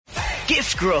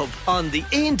Gift Grub on the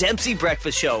Ian Dempsey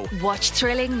Breakfast Show. Watch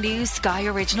thrilling new Sky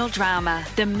original drama,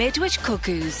 The Midwich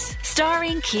Cuckoos,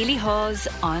 starring Keely Hawes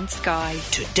on Sky.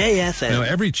 Today FM. Now,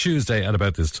 every Tuesday at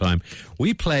about this time,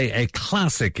 we play a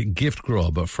classic Gift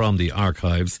Grub from the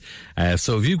archives.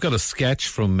 So if you've got a sketch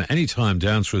from any time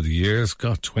down through the years,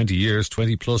 got 20 years,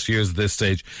 20 plus years at this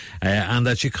stage, and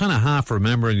that you kind of half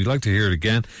remember and you'd like to hear it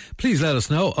again, please let us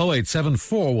know. 087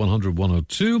 100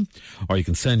 102, or you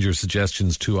can send your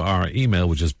suggestions to our email,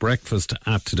 which is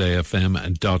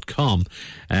breakfast@todayfm.com.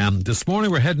 This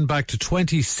morning we're heading back to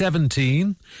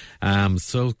 2017.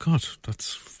 So, God,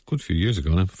 that's a good few years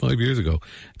ago now, 5 years ago.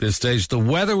 At this stage, the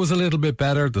weather was a little bit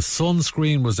better. The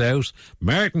sunscreen was out.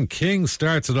 Martin King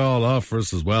starts it all off for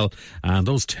us as well. And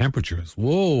those temperatures,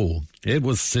 whoa, it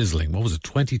was sizzling. What was it,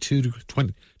 22,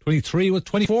 20, 23, what,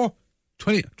 24?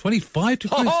 20, 25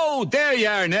 degrees? Oh, there you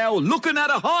are now, looking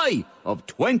at a high of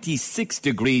 26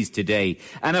 degrees today.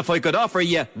 And if I could offer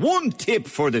you one tip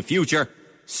for the future,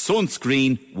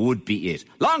 sunscreen would be it.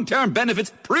 Long-term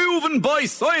benefits proven by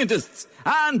scientists.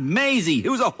 And Maisie,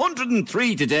 who's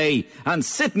 103 today and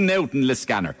sitting out in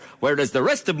Liscannor, whereas the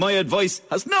rest of my advice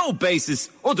has no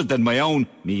basis other than my own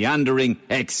meandering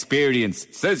experience.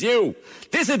 Says you.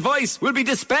 This advice will be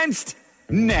dispensed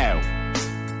now.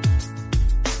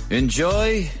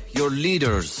 Enjoy your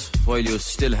leaders while you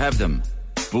still have them.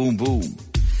 Boom, boom.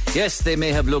 Yes, they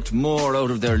may have looked more out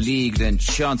of their league than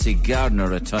Chauncey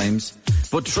Gardner at times,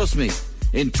 but trust me,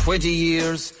 in 20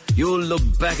 years, you'll look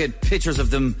back at pictures of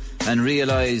them and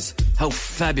realise how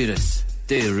fabulous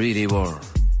they really were.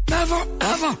 Never,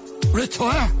 ever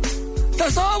retire.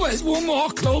 There's always one more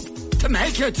club to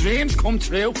make your dreams come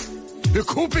true. You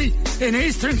could be in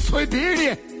Eastern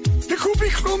Siberia. You could be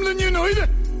Crumlin United.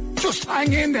 Just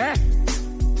hang in there.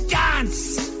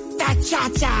 Dance! The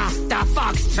cha-cha! The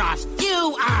foxtrot!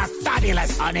 You are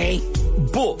fabulous, honey!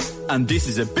 But, and this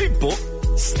is a big but,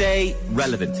 stay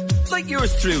relevant. Like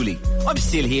yours truly. I'm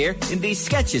still here in these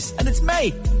sketches, and it's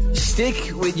May.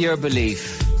 Stick with your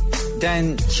belief.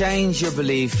 Then change your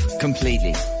belief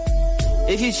completely.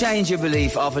 If you change your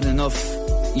belief often enough,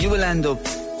 you will end up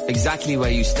exactly where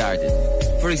you started.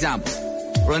 For example,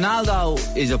 Ronaldo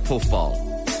is a puffball.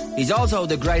 He's also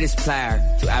the greatest player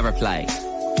to ever play.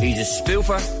 He's a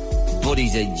spoofer, but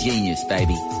he's a genius,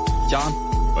 baby. John?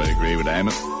 I agree with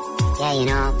Emma. Yeah, you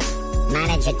know,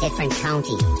 manage a different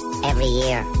county every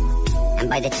year. And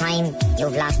by the time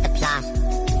you've lost the plot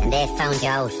and they've found you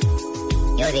out,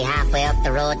 you'll be halfway up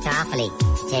the road to Offaly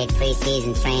to take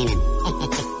pre-season training.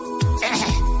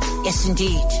 Yes,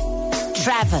 indeed.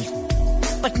 Travel.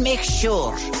 But make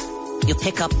sure you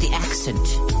pick up the accent,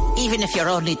 even if you're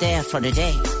only there for the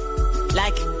day.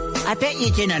 Like, I bet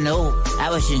you didn't know I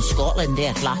was in Scotland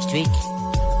there last week.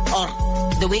 Or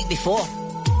the week before,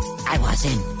 I was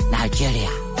in Nigeria.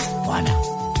 Wanna?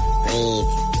 Breathe,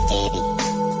 Davy.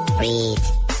 Breathe.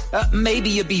 Maybe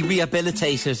you'll be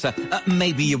rehabilitated.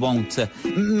 Maybe you won't.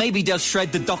 Maybe they'll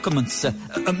shred the documents.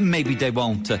 Maybe they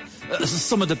won't.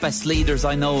 Some of the best leaders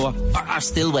I know are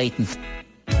still waiting.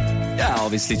 Yeah,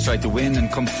 obviously try to win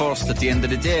and come first at the end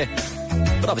of the day.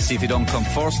 But obviously if you don't come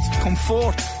first, come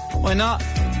fourth. Why not?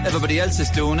 Everybody else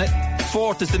is doing it.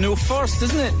 Fourth is the new first,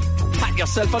 isn't it? Pat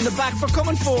yourself on the back for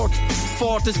coming fourth.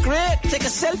 Fourth is great. Take a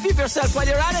selfie of yourself while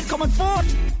you're at it, coming fourth.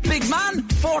 Big man,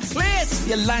 fourth place,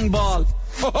 you lang ball.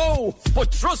 Oh,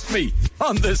 but trust me,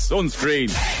 on this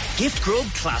sunscreen. Gift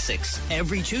Grub Classics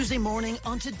every Tuesday morning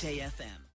on Today FM.